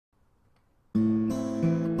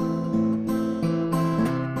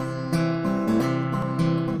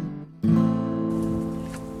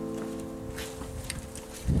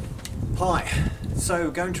Hi, so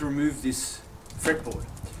we're going to remove this fretboard.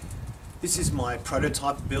 This is my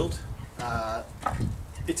prototype build.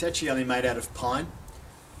 It's actually only made out of pine,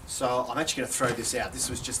 so I'm actually going to throw this out. This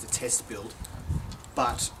was just a test build,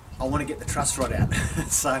 but I want to get the truss rod out.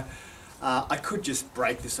 So I could just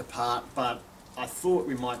break this apart, but I thought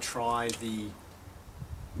we might try the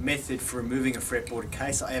method for removing a fretboard in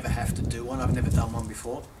case I ever have to do one. I've never done one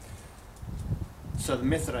before. So the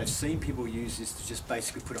method I've seen people use is to just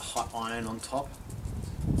basically put a hot iron on top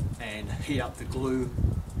and heat up the glue,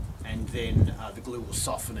 and then the glue will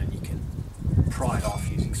soften and you can pry it off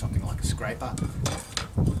using something like a scraper.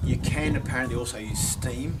 You can apparently also use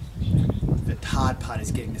steam. The hard part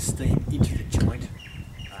is getting the steam into the joint,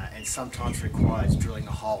 and sometimes requires drilling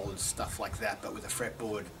a hole and stuff like that, but with a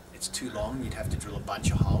fretboard it's too long. You'd have to drill a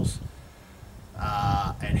bunch of holes.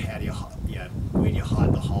 And how do where do you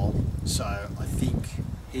hide the hole? So I think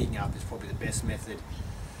heating up is probably the best method.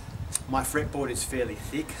 My fretboard is fairly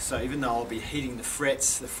thick, so even though I'll be heating the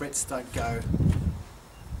frets don't go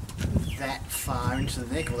that far into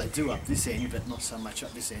the neck. Well, they do up this end, but not so much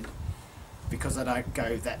up this end. Because I don't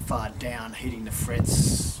go that far down, heating the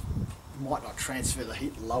frets might not transfer the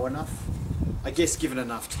heat low enough. I guess given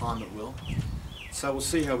enough time it will. So we'll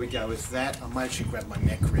see how we go with that. I might actually grab my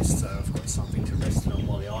neck rest so I've got something to rest it on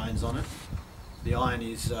while the iron's on it. The iron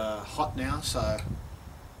is hot now, so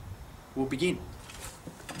we'll begin.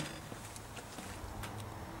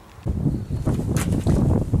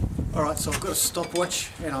 Alright, so I've got a stopwatch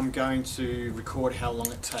and I'm going to record how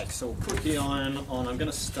long it takes. So we'll put the iron on. I'm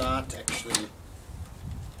going to start actually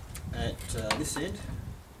at this end,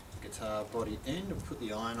 guitar body end. We'll put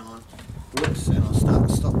the iron on. Whoops, and I'll start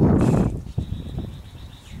the stopwatch.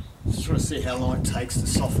 Just trying to see how long it takes to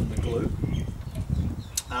soften the glue.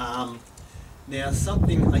 Now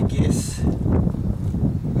something I guess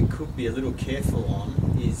we could be a little careful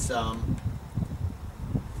on is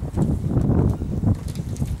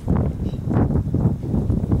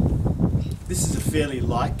this is a fairly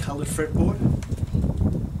light coloured fretboard,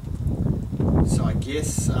 so I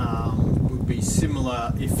guess would be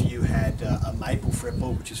similar if you had a maple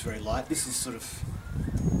fretboard, which is very light. This is sort of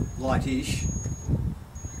lightish.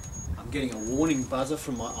 Getting a warning buzzer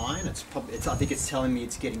from my iron. I think it's telling me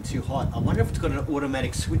it's getting too hot. I wonder if it's got an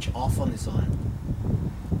automatic switch off on this iron.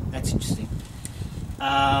 That's interesting.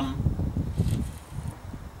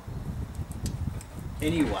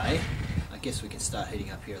 Anyway, I guess we can start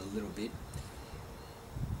heating up here a little bit.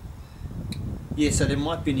 Yeah, so there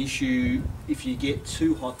might be an issue if you get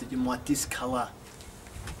too hot that you might discolour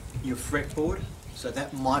your fretboard. So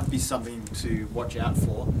that might be something to watch out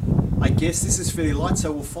for. I guess this is fairly light,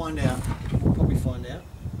 so we'll find out. We'll probably find out.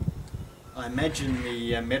 I imagine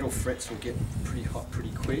the metal frets will get pretty hot pretty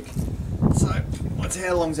quick. So,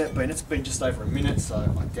 how long's that been? It's been just over a minute,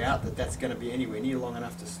 so I doubt that that's going to be anywhere near long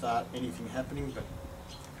enough to start anything happening, but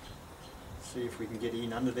see if we can get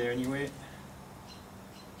in under there anywhere.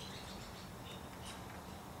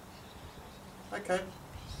 Okay.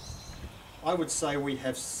 I would say we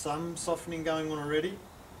have some softening going on already.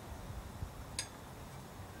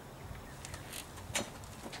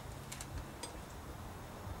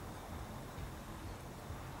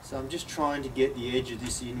 So I'm just trying to get the edge of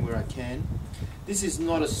this in where I can. This is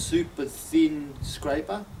not a super thin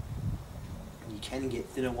scraper. You can get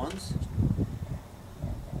thinner ones,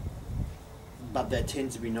 but they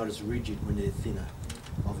tend to be not as rigid when they're thinner,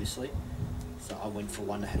 obviously. So I went for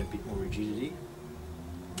one that had a bit more rigidity.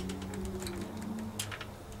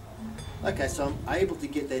 Okay, so I'm able to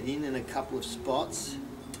get that in a couple of spots.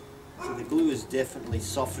 So the glue is definitely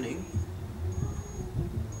softening.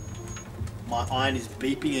 My iron is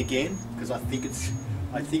beeping again because I think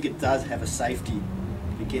it does have a safety.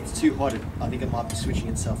 If it gets too hot, I think it might be switching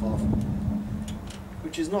itself off,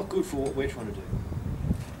 which is not good for what we're trying to do.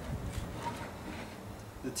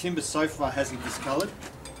 The timber so far hasn't discoloured.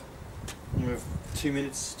 We're 2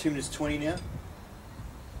 minutes 20 now.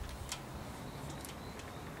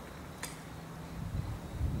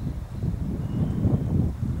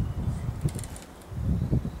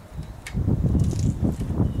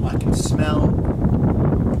 I can smell,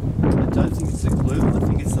 I don't think it's the glue, I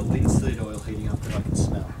think it's the linseed oil heating up that I can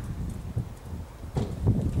smell.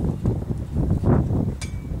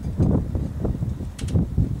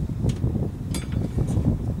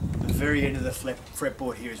 The very end of the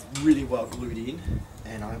fretboard here is really well glued in,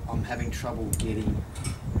 and I'm having trouble getting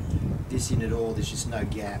this in at all. There's just no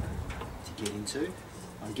gap to get into.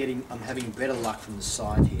 I'm having better luck from the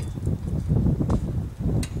side here.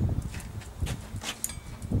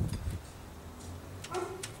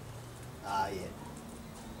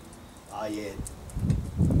 Yeah.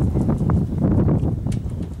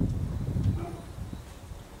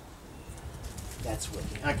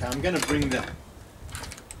 Okay, I'm going to bring the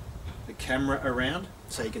camera around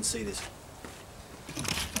so you can see this.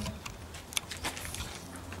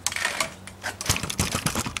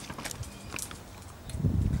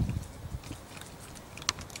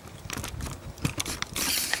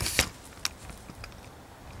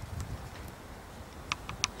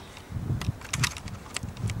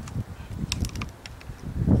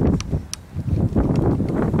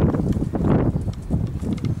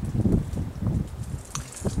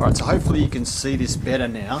 Alright, so hopefully you can see this better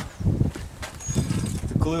now.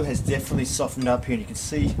 The glue has definitely softened up here, and you can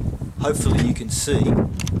see, hopefully you can see,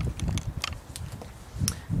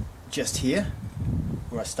 just here,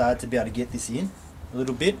 where I started to be able to get this in a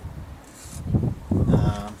little bit.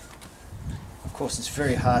 Of course it's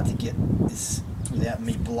very hard to get this without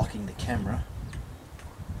me blocking the camera,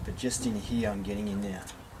 but just in here I'm getting in now.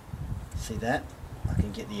 See that? I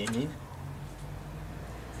can get the end in.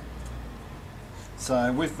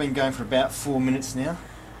 So we've been going for about 4 minutes now.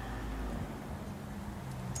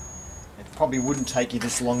 It probably wouldn't take you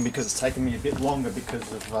this long because it's taken me a bit longer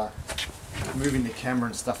because of moving the camera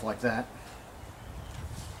and stuff like that.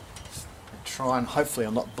 And try and hopefully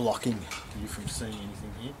I'm not blocking you from seeing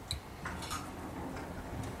anything here.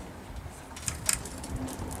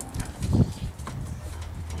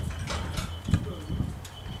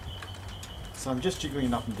 So I'm just jiggling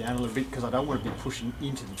it up and down a little bit because I don't want to be pushing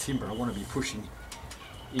into the timber. I want to be pushing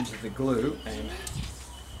into the glue, and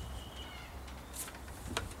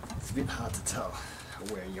it's a bit hard to tell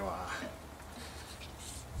where you are.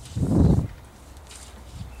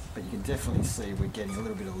 But you can definitely see we're getting a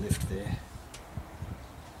little bit of lift there.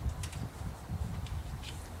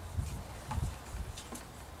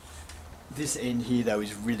 This end here though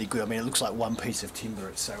is really good. I mean, it looks like one piece of timber.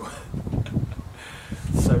 It's so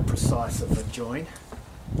so precise of a join,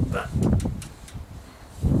 but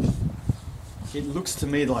it looks to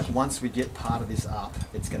me like once we get part of this up,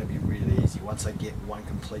 it's going to be really easy. Once I get one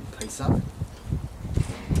complete piece up.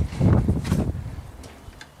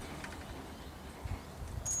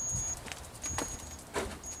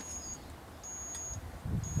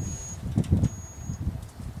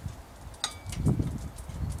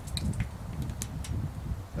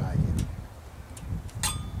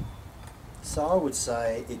 So I would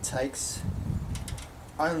say it takes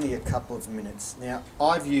only a couple of minutes. Now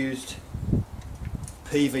I've used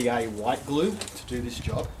PVA white glue to do this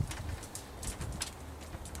job.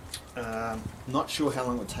 Not sure how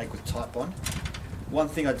long it would take with Titebond. One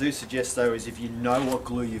thing I do suggest though is if you know what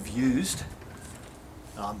glue you've used,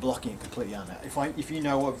 I'm blocking it completely on that. If you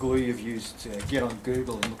know what glue you've used, get on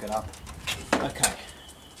Google and look it up. Okay,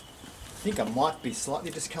 I think I might be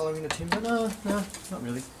slightly discolouring the timber. No, not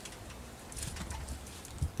really.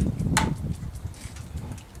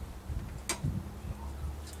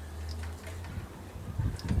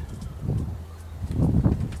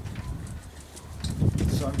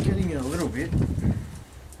 So I'm getting in a little bit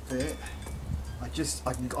there.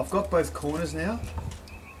 I've got both corners now,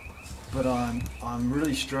 but I'm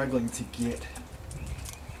really struggling to get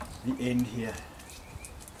the end here.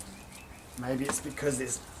 Maybe it's because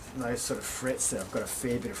there's no sort of frets there. I've got a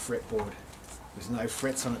fair bit of fretboard. There's no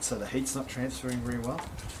frets on it, so the heat's not transferring very well.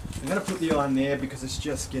 I'm going to put the iron there because it's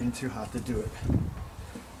just getting too hard to do it.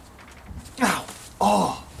 Ow!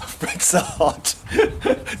 Oh! The frets are hot!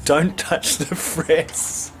 Don't touch the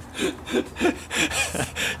frets!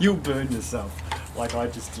 You'll burn yourself, like I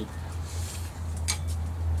just did.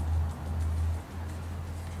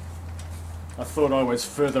 I thought I was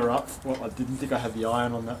further up. Well, I didn't think I had the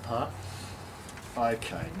iron on that part.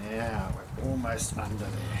 Okay, now we're almost under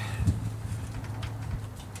there.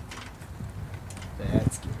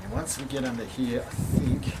 That's good. Now once we get under here, I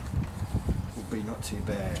think will be not too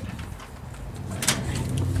bad.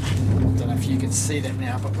 Don't know if you can see that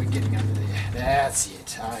now, but we're getting under there. That's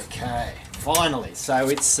it. Okay, finally. So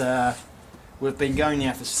it's we've been going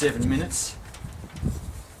now for 7 minutes.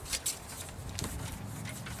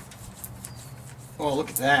 Oh, look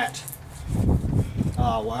at that.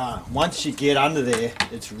 Oh wow, once you get under there,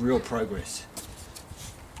 it's real progress.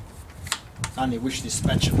 I only wish this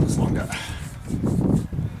spatula was longer.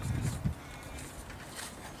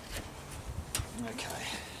 Okay.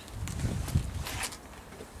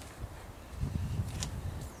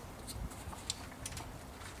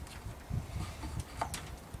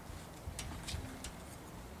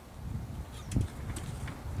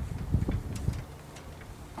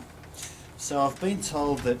 So I've been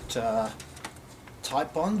told that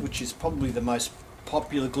Titebond, which is probably the most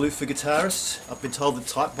popular glue for guitarists, I've been told that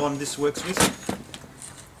Titebond this works with,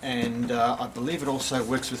 and I believe it also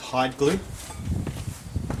works with hide glue.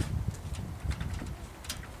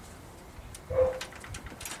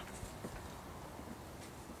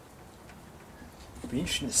 be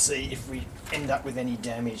interesting to see if we end up with any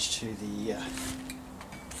damage to the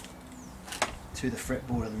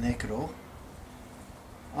fretboard of the neck at all.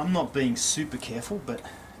 I'm not being super careful, but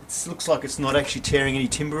it looks like it's not actually tearing any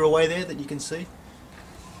timber away there that you can see.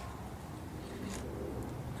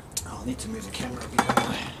 Oh, I'll need to move the camera a bit, don't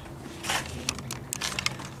I?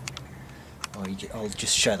 I'll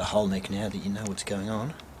just show the whole neck now that you know what's going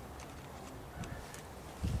on.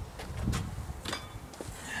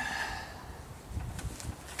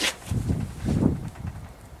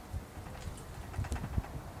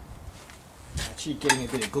 Actually getting a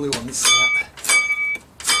bit of glue on this snout.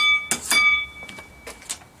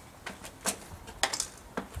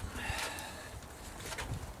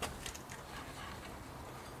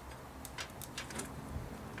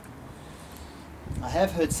 I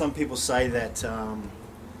have heard some people say that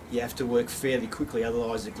you have to work fairly quickly,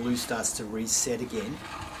 otherwise the glue starts to reset again.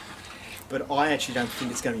 But I actually don't think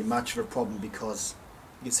it's going to be much of a problem because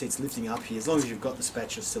you can see it's lifting up here, as long as you've got the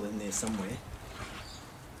spatula still in there somewhere.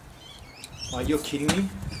 Oh, you're kidding me?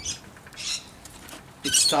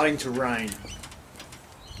 It's starting to rain.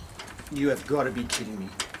 You have got to be kidding me.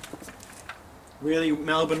 Really,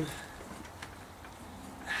 Melbourne?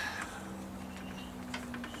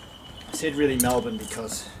 I said really Melbourne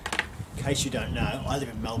because, in case you don't know, I live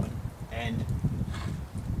in Melbourne and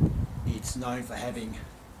it's known for having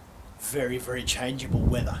very, very changeable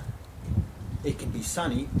weather. It can be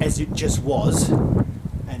sunny, as it just was,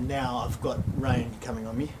 and now I've got rain coming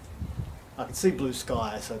on me. I can see blue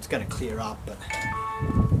sky, so it's going to clear up, but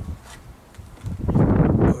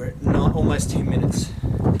we're at almost 10 minutes.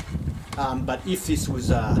 But if this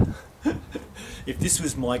was if this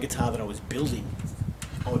was my guitar that I was building,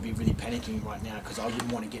 I would be really panicking right now because I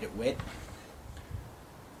wouldn't want to get it wet.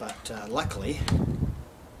 But luckily,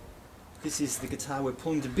 this is the guitar we're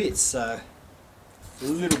pulling to bits, so a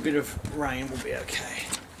little bit of rain will be okay.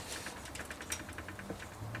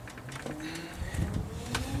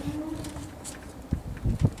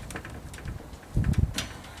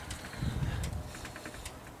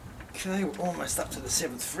 Okay, we're almost up to the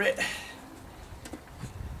 7th fret.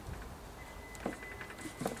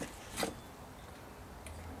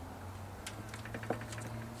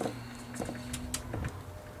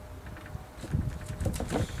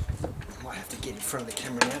 Might have to get in front of the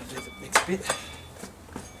camera now to do the next bit.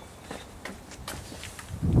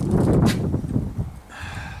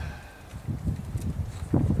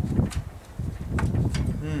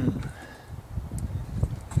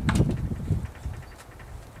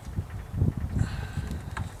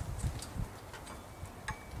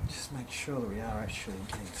 Make sure that we are actually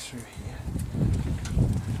getting through here.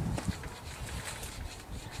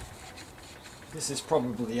 This is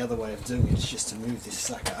probably the other way of doing it, it's just to move this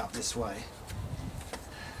sucker up this way.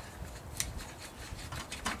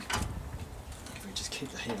 If we just keep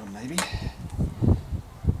the heat on maybe.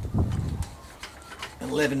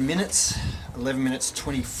 11 minutes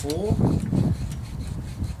 24.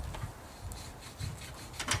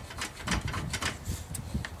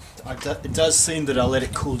 It does seem that I let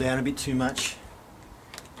it cool down a bit too much.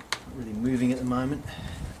 Not really moving at the moment.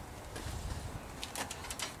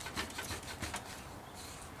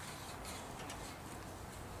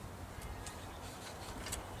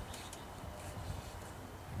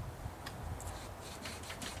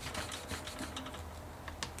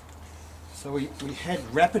 So we had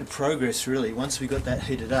rapid progress really once we got that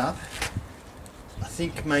heated up. I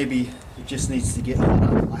think maybe it just needs to get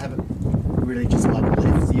hotter. I haven't really just like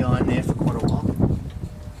left the iron there for quite a while.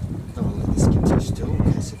 Don't want to let this get too still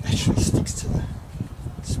in case it actually sticks to the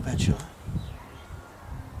spatula.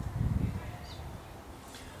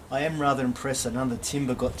 I am rather impressed that none of the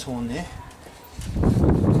timber got torn there.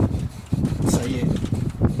 So yeah,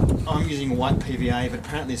 I'm using white PVA, but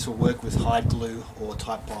apparently this will work with hide glue or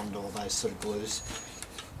type bond or those sort of glues.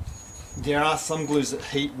 There are some glues that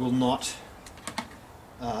heat will not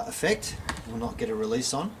affect, will not get a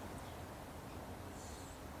release on.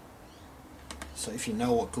 So if you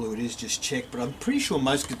know what glue it is, just check. But I'm pretty sure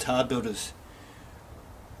most guitar builders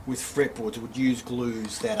with fretboards would use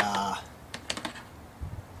glues that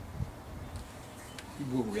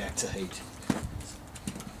will react to heat.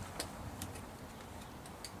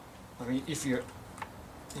 I mean, if you're...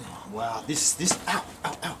 Oh, wow, this... Ow,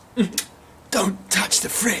 ow, ow. Don't touch the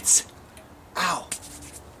frets! Ow!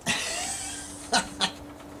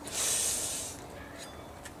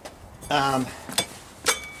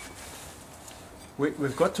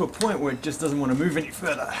 We've got to a point where it just doesn't want to move any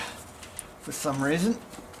further for some reason.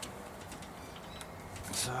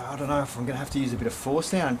 So I don't know if I'm going to have to use a bit of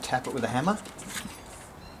force now and tap it with a hammer.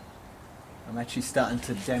 I'm actually starting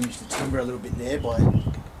to damage the timber a little bit there by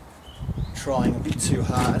trying a bit too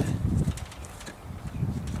hard.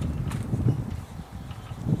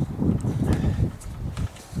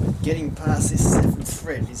 But getting past this 7th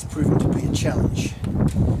thread is proving to be a challenge.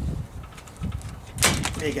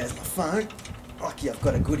 There goes my phone. Lucky I've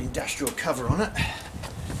got a good industrial cover on it.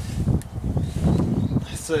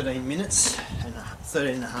 13 minutes and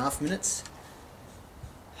 13 and a half minutes.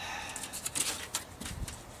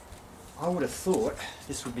 I would have thought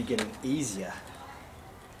this would be getting easier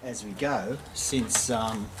as we go, since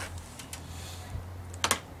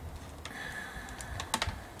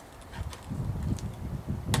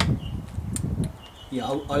yeah,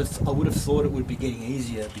 I would have thought it would be getting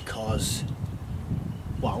easier because,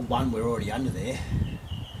 well, one, we're already under there,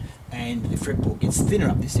 and the fretboard gets thinner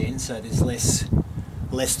up this end, so there's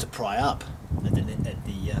less to pry up at the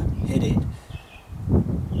head end.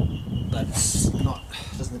 But it's not,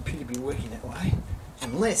 doesn't appear to be working that way,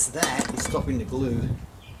 unless that is stopping the glue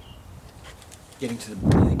getting to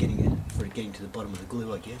the getting to the bottom of the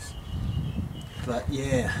glue, I guess. But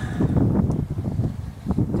yeah,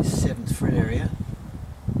 this 7th thread area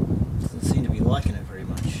doesn't seem to be liking it very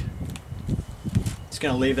much. Just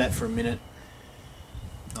going to leave that for a minute.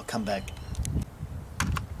 I'll come back.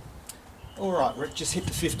 Alright, we've just hit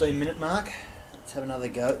the 15-minute mark. Let's have another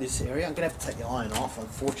go at this area. I'm going to have to take the iron off,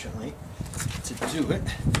 unfortunately, to do it.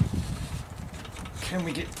 Can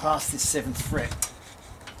we get past this 7th fret?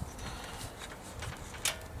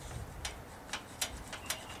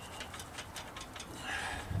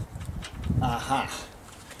 Aha.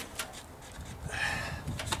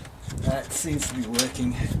 That seems to be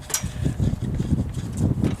working.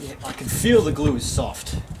 Yeah, I can feel the glue is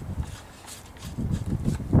soft.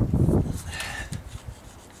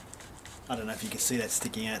 I don't know if you can see that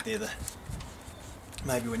sticking out there.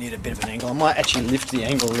 Maybe we need a bit of an angle. I might actually lift the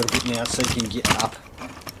angle a little bit now so you can get up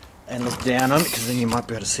and look down on it, because then you might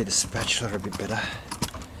be able to see the spatula a bit better.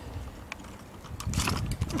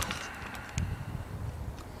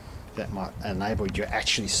 That might enable you to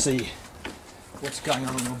actually see what's going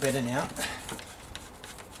on a little better now.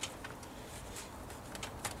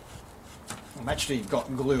 I've actually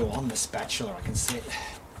got glue on the spatula, I can see it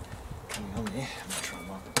coming on there. I'm going to try and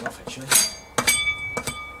wipe it off actually.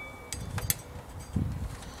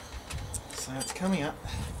 So it's coming up.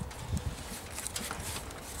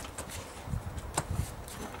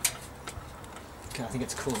 Okay, I think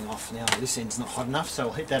it's cooling off now. This end's not hot enough, so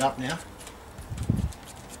I'll heat that up now.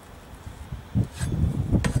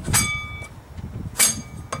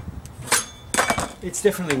 It's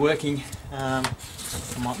definitely working. I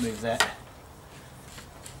might move that.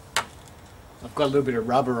 I've got a little bit of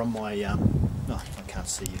rubber on my, oh, I can't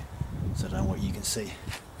see you, so I don't know what you can see.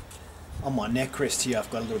 On my neck rest here,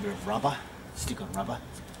 I've got a little bit of rubber, stick-on rubber,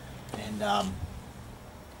 and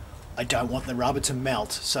I don't want the rubber to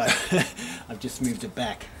melt, so I've just moved it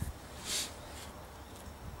back.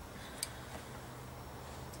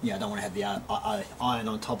 Yeah, I don't want to have the iron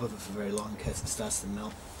on top of it for very long in case it starts to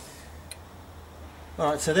melt.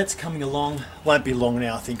 Alright, so that's coming along. Won't be long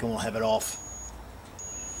now, I think, and we'll have it off.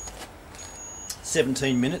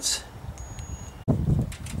 17 minutes.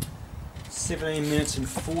 17 minutes and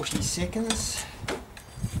 40 seconds.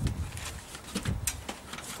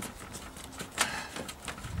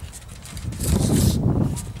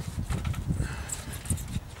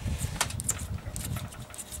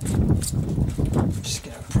 Just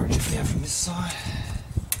going to approach it now from this side.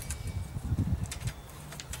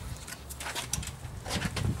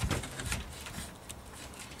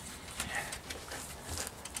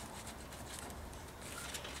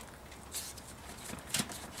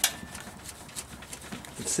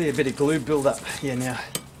 See a bit of glue build up here now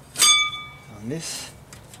on this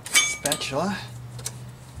spatula,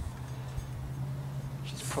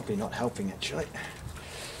 which is probably not helping actually.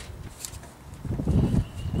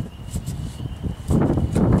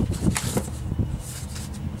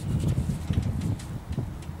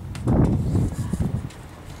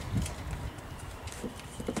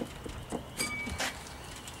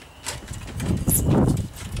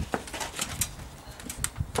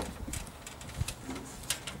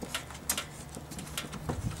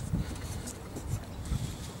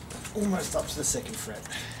 Almost up to the 2nd fret.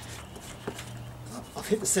 I've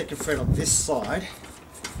hit the 2nd fret on this side.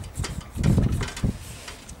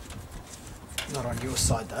 Not on your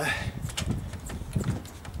side though.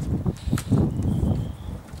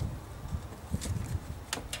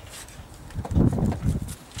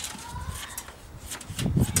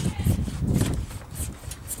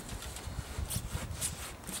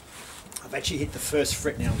 I've actually hit the 1st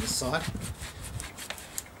fret now on this side.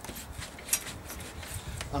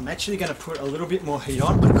 I'm actually going to put a little bit more heat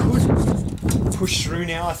on. I could push through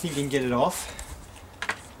now, I think, and get it off.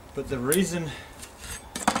 But the reason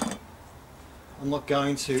I'm not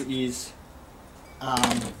going to is a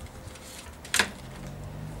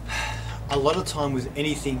lot of time with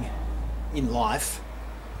anything in life,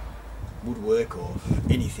 woodwork or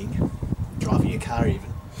anything, driving a car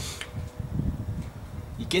even,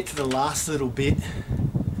 you get to the last little bit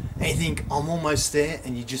and you think, I'm almost there,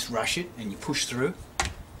 and you just rush it and you push through,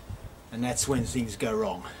 and that's when things go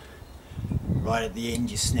wrong. Right at the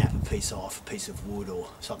end you snap a piece off, a piece of wood or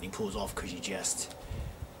something pulls off because you just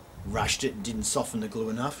rushed it and didn't soften the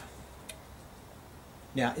glue enough.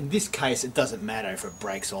 Now in this case it doesn't matter if it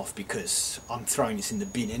breaks off because I'm throwing this in the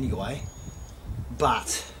bin anyway,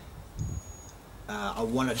 but I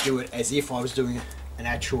want to do it as if I was doing an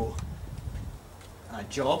actual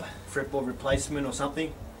job, fretboard replacement or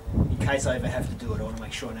something. In case I ever have to do it, I want to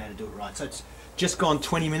make sure I know how to do it right. So it's just gone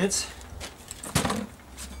 20 minutes.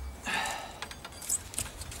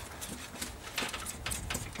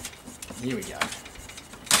 Here we go.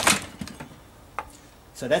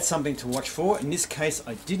 So that's something to watch for. In this case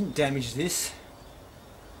I didn't damage this,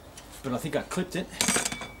 but I think I clipped it.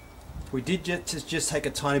 We did just take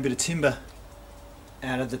a tiny bit of timber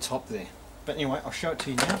out of the top there. But anyway, I'll show it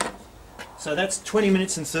to you now. So that's 20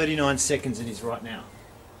 minutes and 39 seconds it is right now.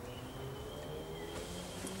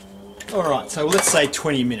 Alright, so let's say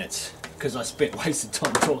 20 minutes, because I spent wasted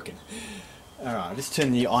time talking. Alright, let's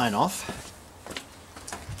turn the iron off.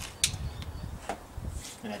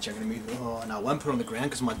 And actually I'm going to move, oh no, I won't put it on the ground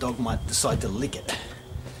because my dog might decide to lick it.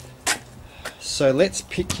 So let's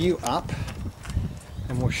pick you up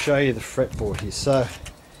and we'll show you the fretboard here. So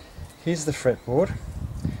here's the fretboard.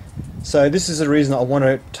 So this is the reason I want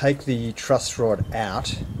to take the truss rod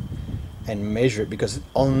out and measure it, because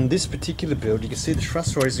on this particular build you can see the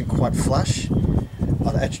truss rod isn't quite flush.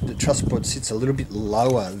 Actually the truss board sits a little bit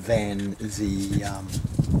lower than the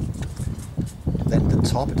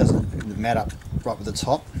top. It doesn't mat up right with the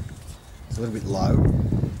top. It's a little bit low.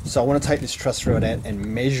 So I want to take this truss rod out and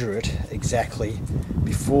measure it exactly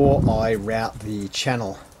before I route the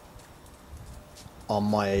channel on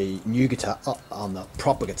my new guitar, on the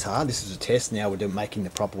proper guitar. This is a test now, we're making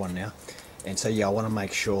the proper one now. And so yeah, I want to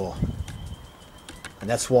make sure. And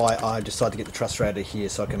that's why I decided to get the truss rod out of here,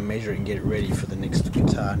 so I can measure it and get it ready for the next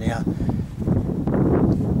guitar. Now,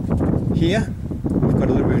 here, we've got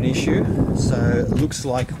a little bit of an issue. So it looks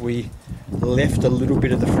like we left a little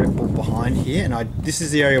bit of the fretboard behind here, and this is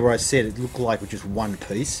the area where I said it looked like just one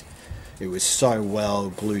piece. It was so well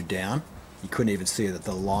glued down you couldn't even see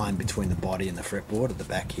the line between the body and the fretboard at the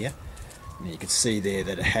back here. And you can see there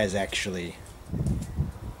that it has actually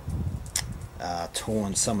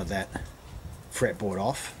torn some of that fretboard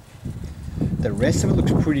off. The rest of it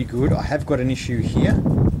looks pretty good. I have got an issue here.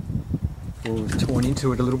 We've torn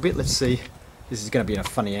into it a little bit. Let's see. This is going to be in a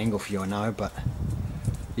funny angle for you, I know, but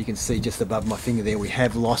you can see just above my finger there we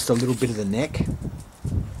have lost a little bit of the neck,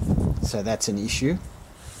 so that's an issue.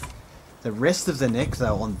 The rest of the neck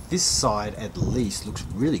though, on this side at least, looks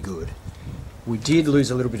really good. We did lose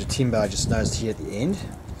a little bit of timber, I just noticed here at the end.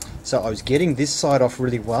 So I was getting this side off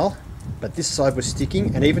really well, but this side was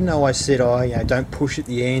sticking, and even though I said, oh, you know, don't push at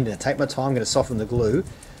the end and take my time, I'm going to soften the glue,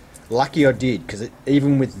 lucky I did, because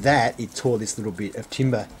even with that it tore this little bit of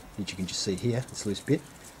timber that you can just see here, this loose bit.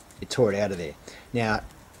 It tore it out of there. Now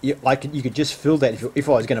you could just fill that, if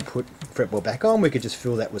I was going to put fretboard back on, we could just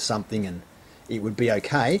fill that with something and it would be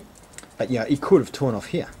okay, but you know, it could have torn off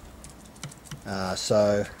here.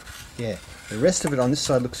 So yeah, the rest of it on this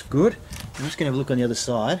side looks good. I'm just going to have a look on the other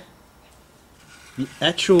side. The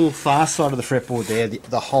actual far side of the fretboard there,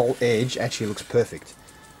 the whole edge actually looks perfect.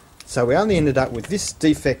 So we only ended up with this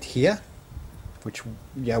defect here, which,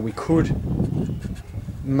 yeah, we could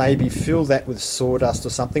maybe fill that with sawdust or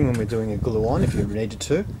something when we're doing a glue on if you needed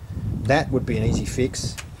to. That would be an easy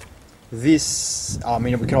fix. This, I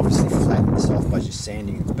mean, we can obviously flatten this off by just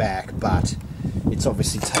sanding it back, but it's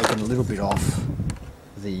obviously taken a little bit off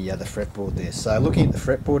the fretboard there. So looking at the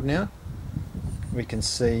fretboard now, we can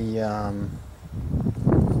see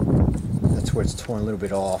that's where it's torn a little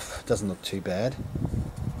bit off. Doesn't look too bad.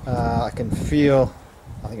 I can feel,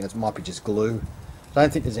 I think that might be just glue. I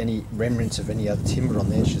don't think there's any remnants of any other timber on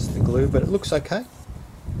there, it's just the glue, but it looks okay.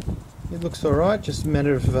 It looks alright, just a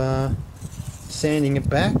matter of sanding it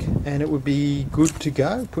back and it would be good to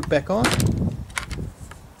go, put back on.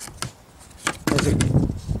 Has it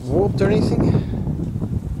warped or anything?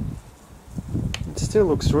 It still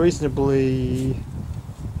looks reasonably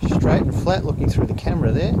straight and flat looking through the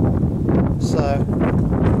camera there. So,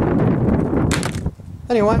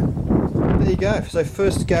 anyway, there you go. So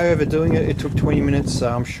first go over doing it, it took 20 minutes, so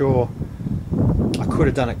I'm sure I could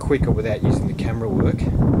have done it quicker without using the camera work.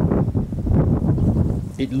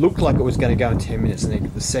 It looked like it was going to go in 10 minutes,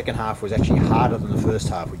 and the second half was actually harder than the first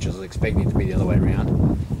half, which I was expecting it to be the other way around.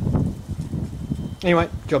 Anyway,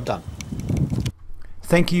 job done.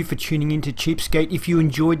 Thank you for tuning in to Cheapskate. If you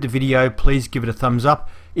enjoyed the video, please give it a thumbs up.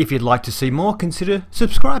 If you'd like to see more, consider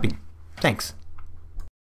subscribing. Thanks.